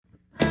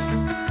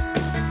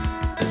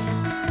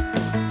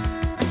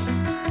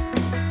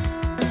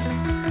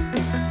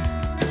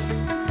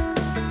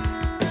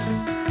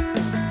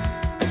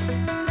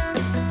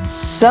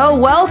So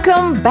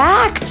welcome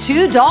back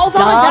to Dolls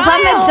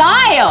on the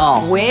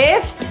Dial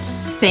with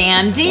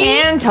Sandy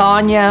and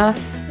Tanya.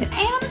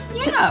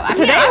 And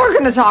today we're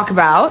going to talk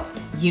about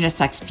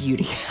unisex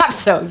beauty. I'm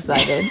so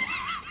excited.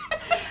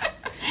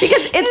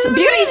 Because it's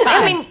beauty.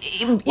 I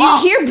mean, you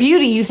hear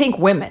beauty, you think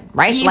women,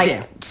 right? You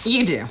do.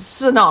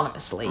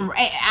 Synonymously.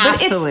 Absolutely.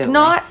 But it's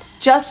not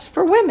just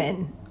for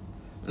women.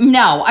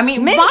 No. I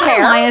mean, men bottom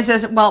care. line is,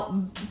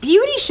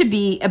 beauty should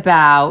be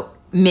about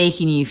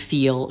making you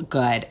feel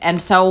good. And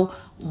so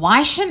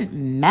why shouldn't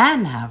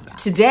men have that?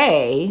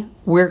 Today,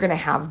 we're going to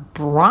have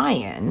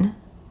Brian.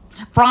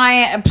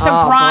 Brian,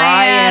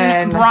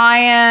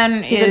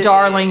 he's a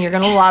darling. You're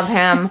going to love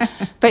him.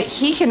 But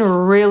he can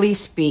really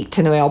speak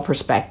to the male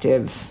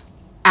perspective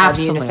of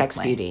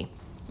unisex beauty.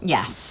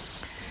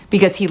 Yes.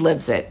 Because he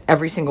lives it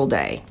every single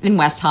day. In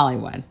West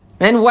Hollywood.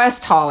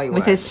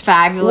 With his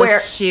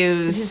fabulous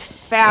shoes. His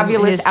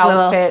fabulous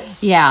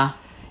outfits. Yeah.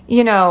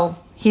 You know,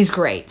 he's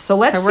great. So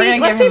let's see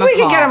if we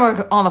can get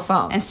him on the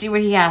phone. And see what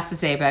he has to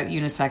say about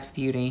unisex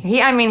beauty.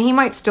 He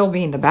might still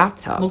be in the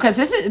bathtub. Well, because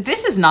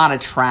this is not a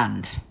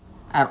trend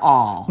at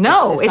all.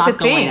 No, it's not a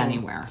going thing.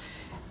 Anywhere.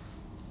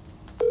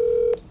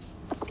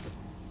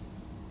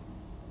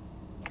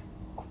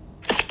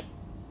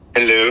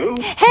 Hello?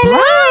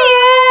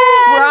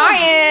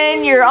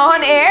 Brian, you're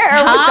on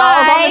air with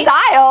Dolls on the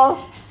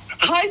Dial.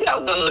 Hi,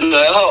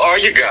 how are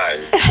you guys?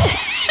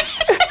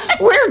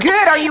 We're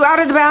good. Are you out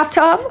of the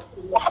bathtub?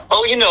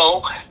 Oh,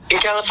 in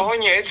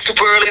California, it's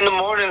super early in the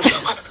morning, so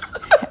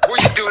we're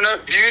just doing our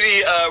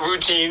beauty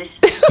routine.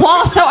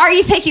 Well, so are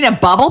you taking a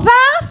bubble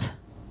bath?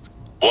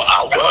 Well,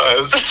 I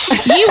was.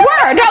 You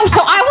were? No,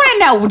 so I want to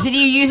know, did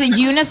you use a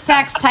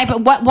unisex type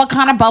of, what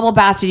kind of bubble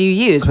bath did you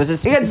use? Was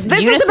this This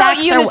unisex is about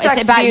unisex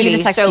it's about beauty.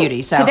 unisex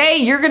beauty? So today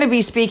you're going to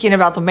be speaking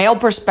about the male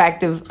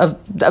perspective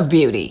of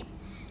beauty.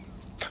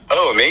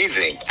 Oh,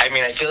 amazing. I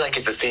mean, I feel like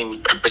it's the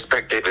same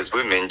perspective as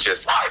women,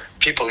 just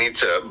people need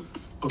to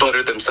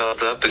butter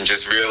themselves up and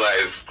just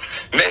realize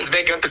men's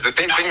makeup is the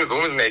same thing as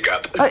women's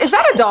makeup. Is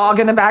that a dog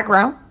in the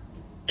background?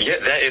 Yeah,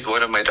 that is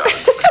one of my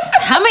dogs.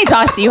 how many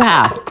dogs do you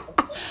have?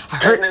 I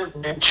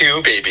heard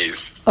 2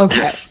 babies.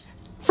 Okay.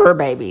 Fur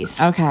babies.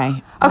 Okay.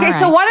 Okay,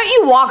 so why don't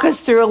you walk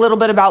us through a little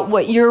bit about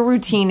what your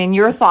routine and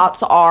your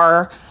thoughts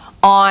are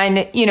on,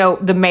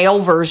 the male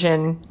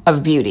version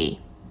of beauty?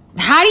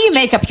 How do you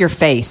make up your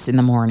face in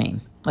the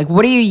morning? Like,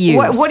 what do you use?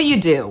 What do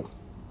you do?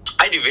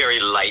 I do very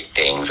light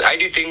things. I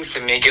do things to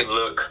make it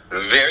look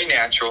very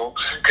natural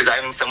because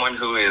I'm someone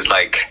who is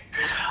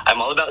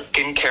I'm all about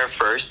skincare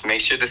first.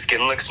 Make sure the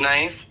skin looks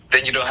nice.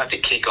 Then you don't have to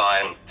kick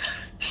on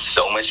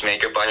so much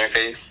makeup on your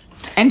face.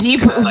 And do you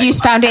use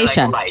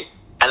foundation? I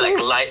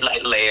like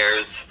light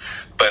layers.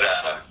 But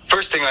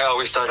first thing I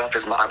always start off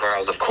is my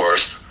eyebrows, of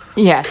course.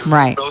 Yes.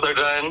 Right. So they're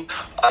done.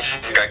 I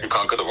think I can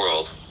conquer the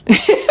world.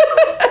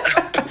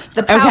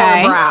 The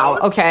power brow.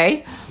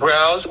 Okay.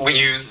 Brows, we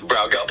use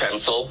Brow Gel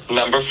Pencil,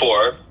 number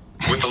 4,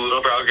 with a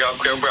little Brow Gel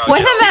Clear Brow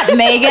Wasn't gel. that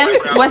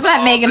Megan's? Wasn't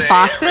that Megan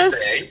Fox's?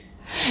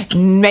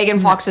 Megan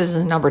Fox's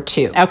is number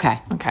 2.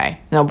 Okay.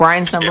 No,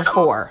 Brian's number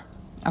 4.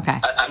 Okay.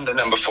 I'm the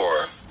number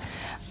 4.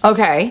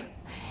 Okay.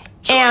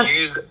 So And I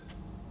use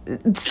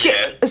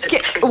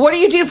what do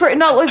you do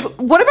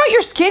what about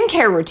your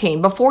skincare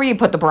routine before you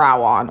put the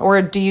brow on,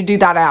 or do you do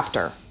that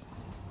after?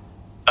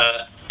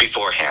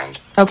 beforehand.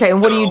 Okay,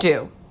 and what do you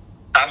do?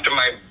 After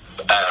my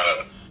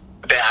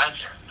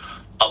bath,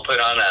 I'll put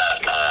on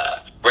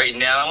right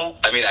now,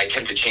 I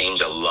tend to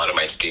change a lot of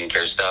my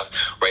skincare stuff.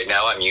 Right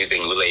now, I'm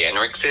using Lule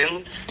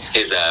Henriksen,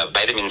 his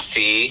vitamin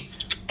C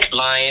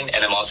line,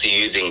 and I'm also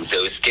using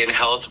Zoe Skin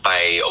Health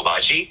by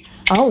Obagi.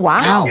 Oh,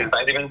 wow. His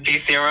vitamin C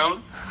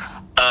serum.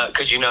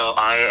 Because,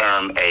 I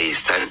am a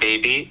sun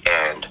baby,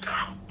 and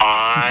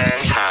I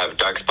have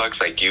dark spots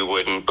like you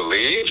wouldn't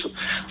believe.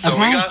 So we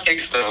got to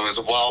fix those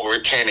while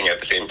we're tanning at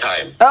the same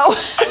time. Oh.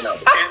 I know.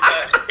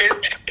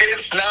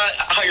 It's not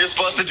how you're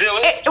supposed to do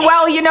it.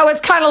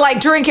 It's kind of like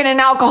drinking an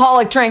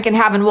alcoholic drink and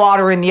having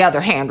water in the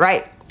other hand,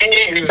 right?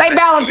 Exactly. They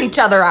balance each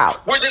other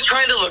out. We're just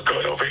trying to look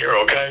good over here,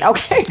 okay?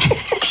 Okay.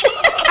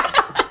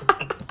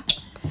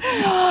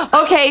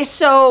 Okay,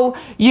 so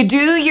you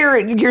do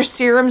your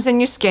serums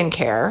and your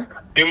skincare.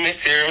 Do my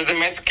serums and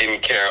my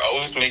skincare.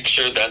 Always make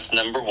sure that's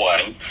number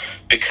 1,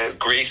 because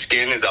gray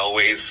skin is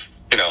always,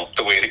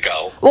 the way to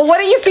go. Well, what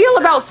do you feel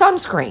about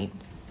sunscreen?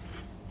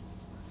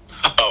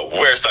 Oh,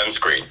 wear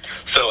sunscreen.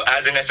 So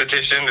as an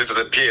esthetician, this is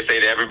a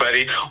PSA to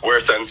everybody, wear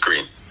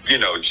sunscreen.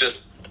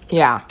 Just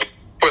Yeah,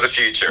 for the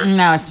future.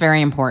 No, it's very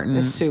important.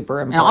 it's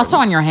super important. And also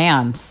on your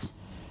hands.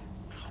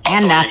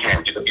 And Also,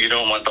 neck. you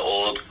don't want the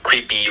old,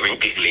 creepy,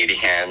 wrinkly lady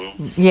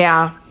hands.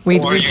 Yeah, we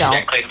Or your don't.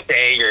 neck,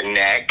 your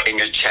neck and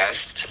your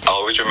chest.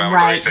 Always remember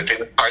Right. those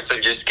are parts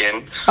of your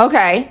skin.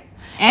 Okay.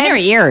 And your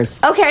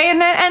ears. Okay, and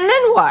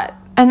then what?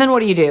 And then what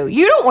do?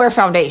 You don't wear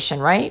foundation,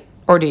 right?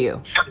 Or do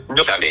you?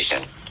 No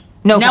foundation.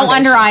 No under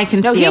foundation. eye No,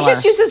 concealer. he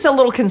just uses a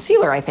little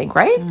concealer, I think,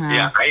 right?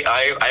 Yeah,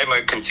 I'm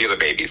a concealer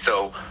baby.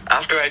 So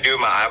after I do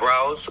my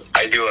eyebrows,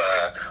 I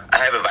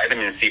have a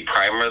vitamin C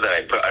primer that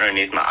I put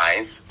underneath my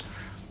eyes.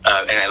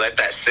 and I let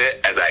that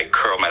sit as I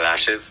curl my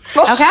lashes.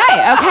 Okay,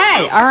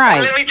 all right.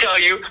 Let me tell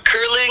you,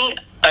 curling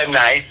a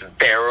nice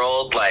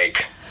barreled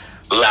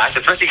lash,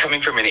 especially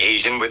coming from an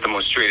Asian with the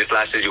most straightest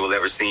lashes you will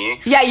ever see.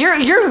 Yeah,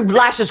 your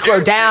lashes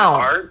grow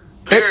down.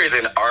 There is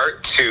an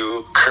art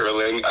to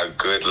curling a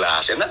good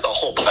lash, and that's a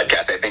whole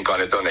podcast I think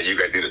on its own that you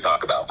guys need to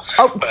talk about.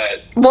 Oh,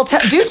 but well,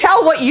 do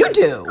tell what you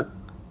do.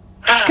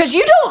 Because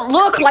you don't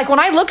look like, when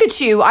I look at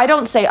you, I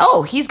don't say,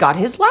 oh, he's got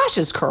his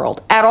lashes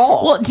curled at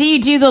all. Well, do you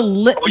do the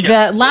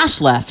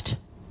lash lift?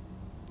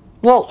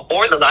 Well,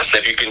 or the lash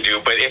lift you can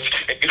do, but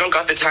if you don't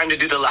got the time to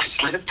do the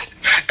lash lift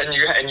and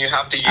you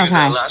have to use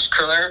a lash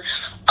curler,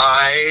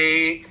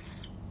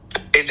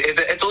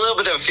 it's a little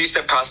bit of a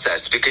few-step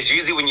process, because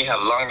usually when you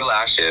have longer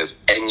lashes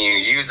and you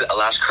use a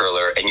lash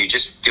curler and you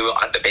just do it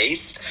at the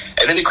base,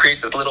 and then it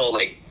creates this little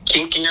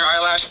kink in your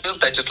eyelashes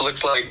that just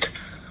looks like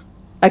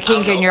a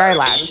kink in your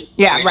eyelash.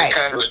 Yeah, right. Just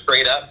kind of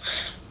straight up.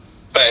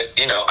 But,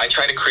 I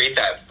try to create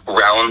that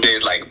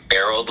rounded,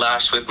 barreled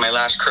lash with my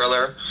lash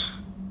curler.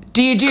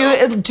 Do you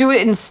do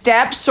it in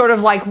steps, sort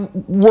of like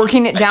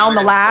working it down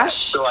the lash?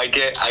 So I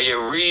get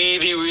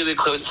really, really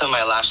close to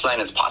my lash line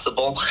as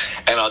possible,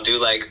 and I'll do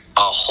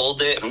I'll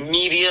hold it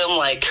medium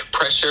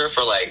pressure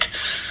for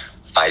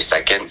 5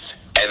 seconds,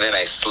 and then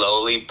I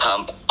slowly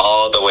pump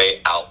all the way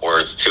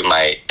outwards to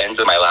my ends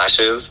of my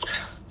lashes.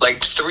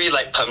 3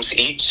 pumps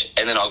each,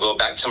 and then I'll go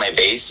back to my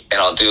base and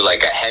I'll do a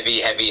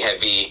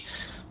heavy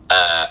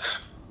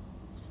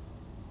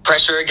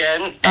pressure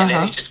again, and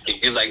then it just gives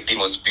you the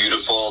most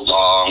beautiful,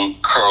 long,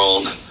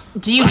 curled.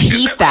 Do you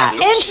heat that?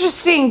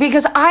 Interesting,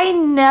 because I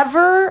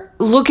never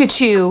look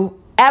at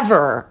you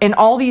ever in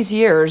all these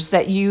years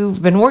that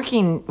you've been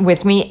working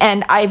with me,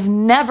 and I've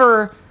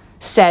never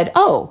said,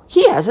 oh,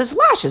 he has his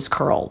lashes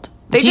curled.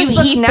 They do just you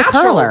look heat natural. the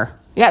curler?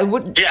 Yeah,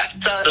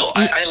 subtle.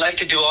 I like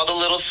to do all the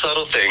little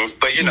subtle things,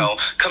 but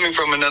coming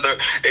from another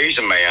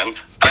Asian man,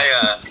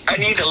 I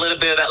need a little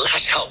bit of that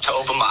lash help to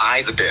open my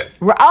eyes a bit.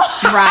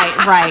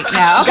 Right.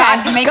 No,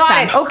 okay, makes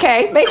sense.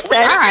 Okay, makes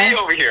sense. All right,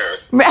 over here.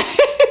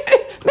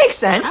 Makes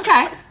sense.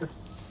 Okay.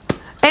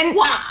 And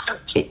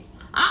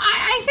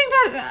I think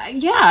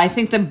that I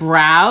think the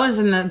brows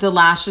and the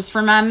lashes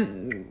for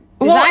men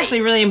is actually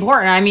really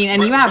important. I mean,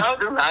 and you have brows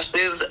and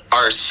lashes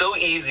are so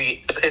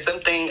easy. It's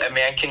something a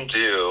man can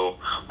do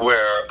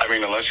where,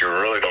 unless you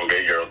really don't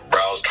get your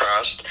brows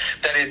trashed,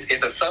 that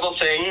it's a subtle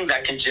thing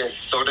that can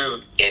just sort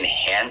of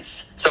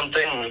enhance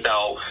something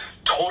without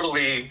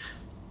totally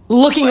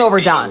looking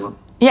overdone.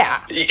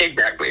 Yeah.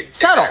 Exactly.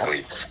 Subtle.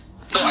 Exactly.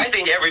 So I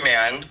think every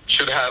man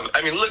should have,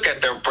 look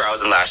at their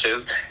brows and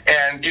lashes.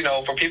 And,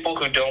 for people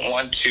who don't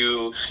want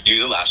to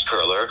use a lash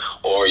curler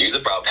or use a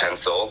brow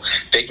pencil,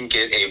 they can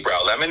get a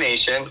brow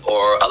lamination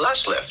or a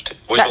lash lift,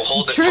 which will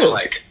hold it for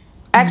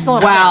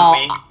excellent.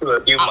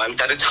 a few months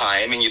at a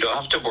time, and you don't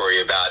have to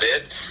worry about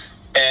it.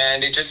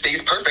 And it just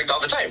stays perfect all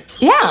the time.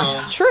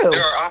 Yeah, true.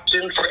 There are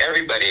options for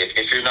everybody.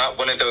 If you're not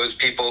one of those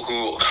people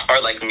who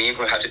are like me,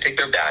 who have to take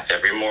their bath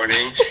every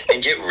morning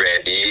and get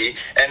ready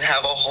and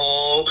have a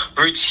whole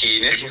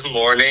routine in the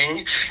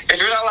morning. If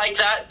you're not like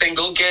that, then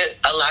go get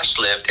a lash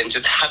lift and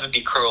just have it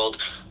be curled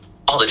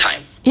all the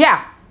time.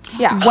 Yeah.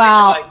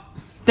 Well,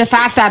 the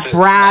fact that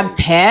Brad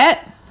Pitt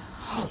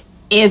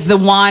is the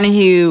one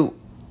who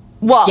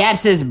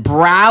gets his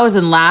brows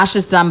and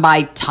lashes done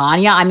by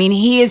Tanya.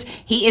 He is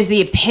the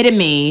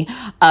epitome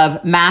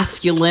of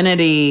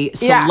masculinity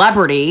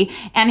celebrity,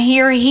 and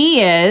here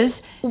he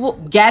is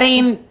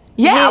getting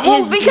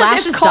his because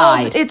lashes it's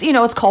called dyed.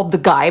 It's called the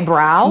guy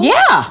brow.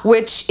 Yeah,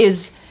 which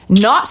is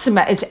not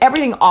it's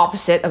everything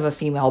opposite of a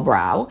female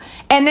brow.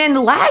 And then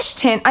lash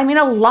tint, a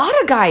lot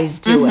of guys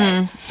do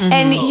it.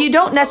 And you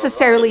don't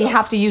necessarily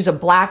have to use a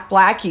black.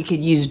 You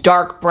could use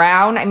dark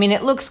brown.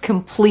 It looks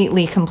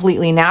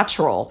completely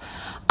natural.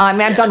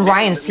 I've done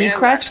Ryan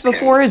Seacrest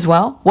before as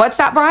well. What's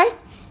that, Bri?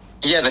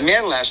 Yeah, the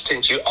man lash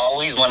tint, you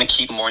always want to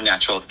keep more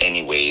natural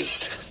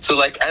anyways.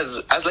 So as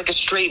a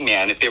straight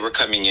man, if they were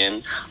coming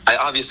in, I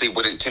obviously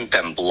wouldn't tint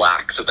them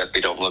black so that they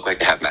don't look like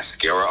they have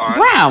mascara on.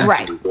 Brown,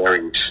 right.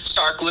 Very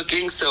stark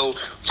looking. So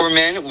for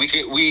men,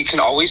 we can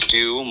always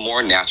do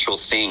more natural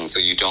things so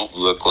you don't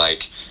look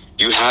like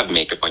you have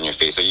makeup on your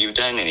face or you've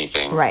done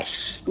anything. Right.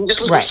 You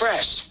just look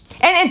fresh.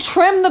 And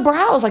trim the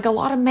brows like a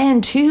lot of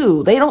men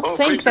too. They don't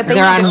think that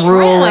they're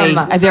unruly.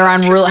 They're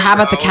unruly. How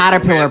about the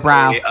caterpillar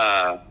brow?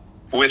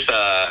 With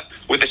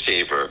a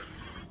shaver.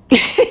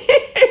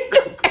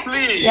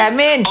 Please. Yeah,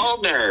 men. All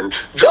men.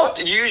 Don't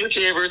use your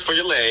shavers for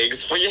your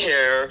legs, for your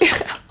hair.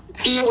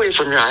 Get away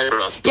from your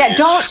eyebrows. Please. Yeah,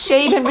 don't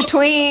shave in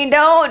between.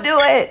 Don't do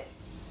it.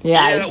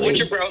 Yeah, once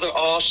your brows are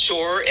all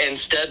short and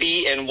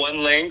stubby and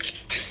one length,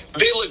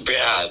 they look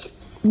bad.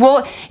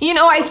 Well,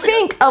 I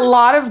think a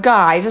lot of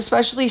guys,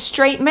 especially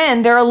straight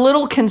men, they're a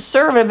little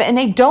conservative and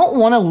they don't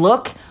want to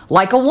look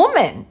like a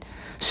woman.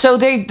 So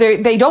they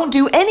don't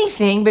do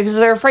anything because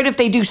they're afraid if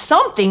they do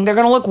something, they're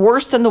going to look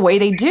worse than the way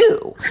they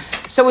do.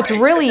 So it's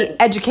really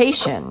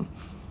education.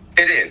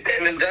 It is.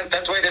 And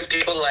that's why there's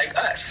people like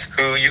us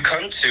who you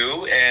come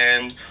to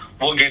and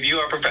we'll give you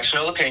our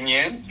professional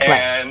opinion. Right.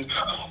 And,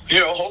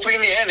 hopefully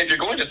in the end, if you're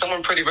going to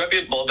someone pretty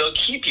reputable, they'll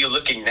keep you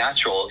looking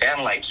natural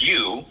and like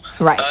you.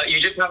 Right. You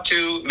just have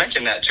to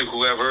mention that to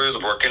whoever is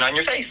working on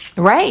your face.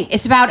 Right.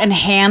 It's about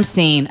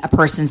enhancing a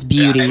person's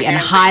beauty and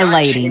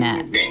highlighting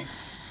it.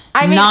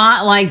 I mean,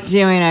 not like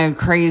doing a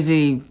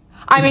crazy.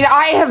 I mean,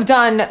 I have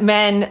done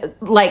men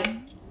like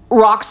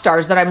rock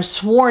stars that I'm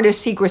sworn to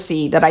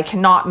secrecy that I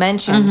cannot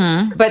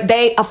mention, but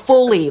they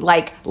fully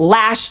like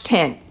lash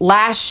tint,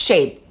 lash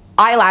shape,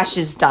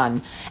 eyelashes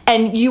done,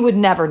 and you would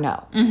never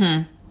know.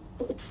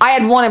 I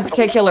had one in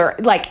particular,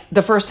 like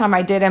the first time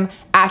I did him,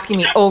 asking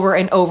me over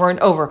and over and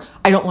over,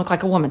 I don't look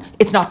like a woman.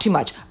 It's not too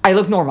much. I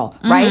look normal,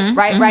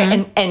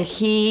 right? And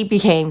he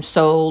became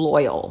so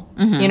loyal.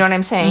 You know what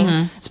I'm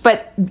saying?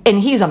 And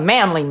he's a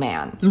manly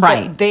man.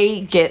 Right. But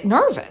they get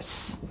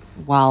nervous.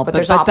 Well, but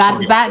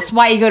that's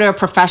why you go to a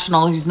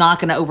professional who's not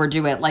going to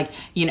overdo it. Like,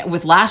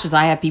 with lashes,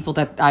 I have people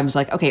that I was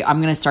like, okay,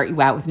 I'm going to start you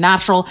out with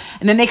natural.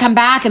 And then they come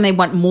back and they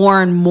want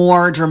more and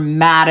more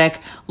dramatic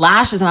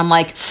lashes. And I'm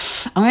like,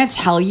 I'm going to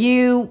tell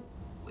you,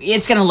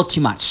 it's going to look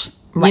too much.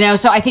 Right.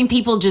 So I think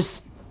people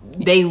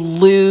they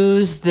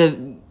lose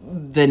the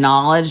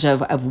knowledge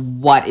of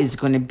what is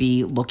going to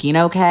be looking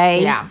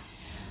okay. Yeah.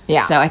 Yeah.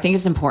 So I think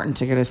it's important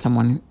to go to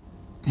someone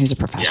who's a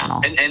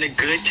professional. Yeah. And a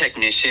good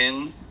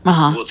technician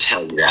will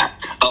tell you that.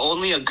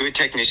 Only a good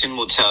technician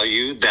will tell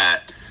you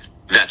that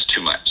that's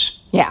too much.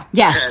 Yeah.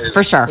 Yes, because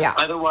for sure. Yeah.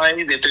 Otherwise,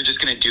 if they're just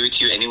going to do it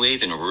to you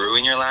anyways and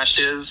ruin your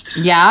lashes,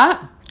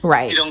 yeah.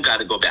 Right. you don't got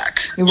to go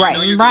back.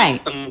 Right.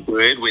 Right. Doing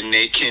good when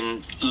they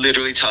can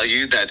literally tell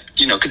you that,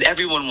 because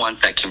everyone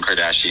wants that Kim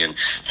Kardashian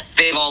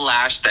fake all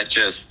lash that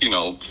just,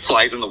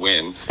 flies in the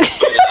wind.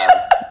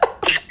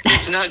 But,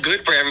 it's not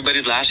good for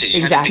everybody's lashes.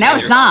 Exactly. No,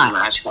 it's not.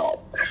 Lash health.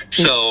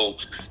 So,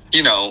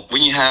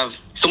 when you have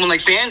someone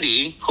like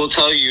Sandy who'll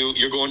tell you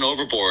you're going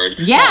overboard.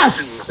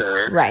 Yes.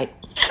 Right.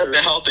 For the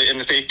health and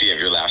the safety of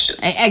your lashes.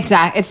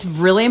 Exactly. It's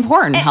really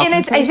important. And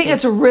I think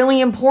it's really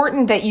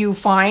important that you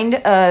find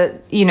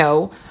an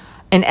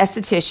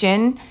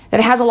esthetician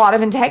that has a lot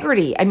of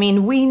integrity. I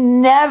mean, we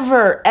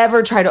never,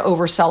 ever try to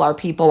oversell our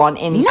people on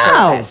any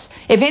service.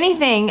 If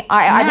anything,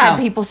 I've had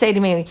people say to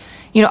me,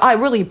 I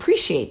really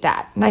appreciate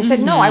that. And I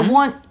said, no, I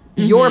want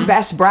your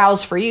best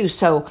brows for you.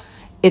 So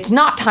it's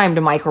not time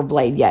to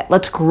microblade yet.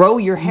 Let's grow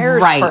your hair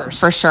first.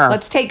 For sure.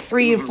 Let's take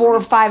 3 to 4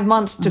 or 5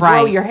 months to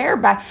grow your hair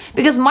back,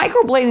 because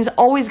microblading is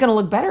always going to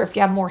look better if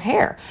you have more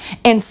hair.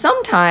 And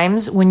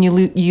sometimes when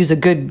you use a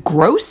good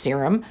growth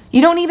serum,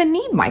 you don't even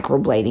need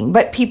microblading,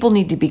 but people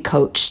need to be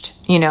coached,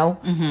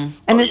 And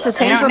it's the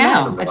same for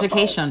men.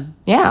 Education.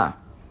 Yeah.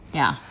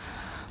 Yeah.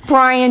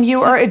 Brian,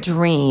 you are a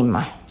dream.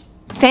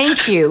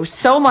 Thank you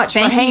so much for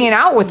hanging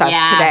out with us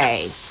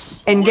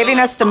today and giving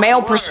us the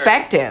male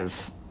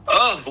perspective.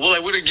 Oh, well, I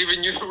would have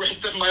given you the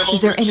rest of my whole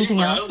Is there routine, anything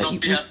but else I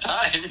don't that know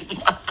if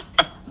have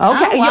time.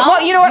 Okay.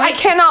 Well, you know what? I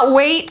cannot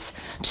wait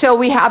till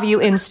we have you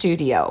in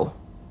studio.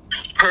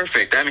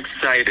 Perfect. I'm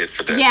excited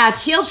for this. Yeah,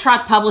 Teal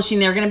Truck Publishing,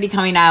 they're going to be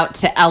coming out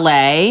to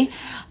LA.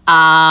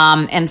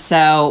 And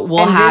so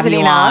we'll have you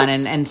on.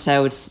 And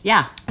so it's,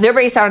 They're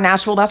based out of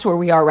Nashville. That's where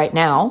we are right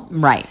now.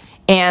 Right.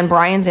 And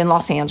Brian's in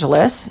Los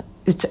Angeles.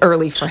 It's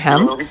early for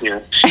him.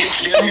 Okay.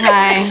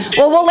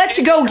 Well, we'll let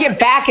you go get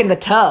back in the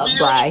tub,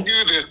 Bri.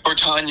 Do this for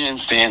Tanya and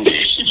Sandy.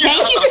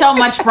 Thank you so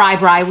much,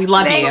 Bri. We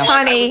love Thanks, you.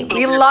 honey.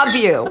 We love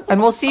you. And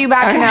we'll see you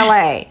back in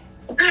LA.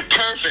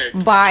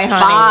 Perfect. Bye,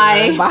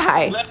 honey.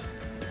 Bye.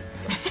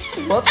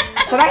 Whoops.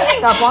 Did I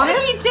hang up on him?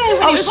 You did.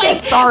 Oh,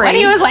 shit. Sorry. When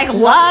he was like,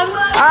 love.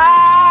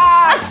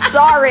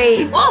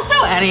 Sorry. Well,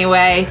 so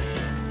anyway.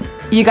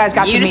 You guys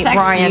got to meet Unisex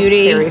Brian,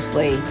 beauty.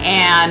 seriously.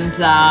 And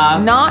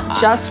not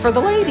just for the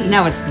ladies.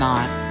 No, it's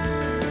not.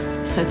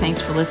 So thanks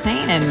for listening,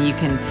 and you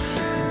can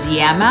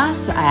DM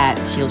us at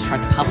Teal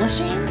Truck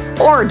Publishing.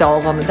 Or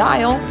Dolls on the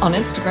Dial on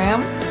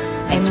Instagram.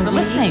 Thanks for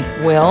listening.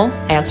 We'll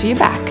answer you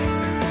back.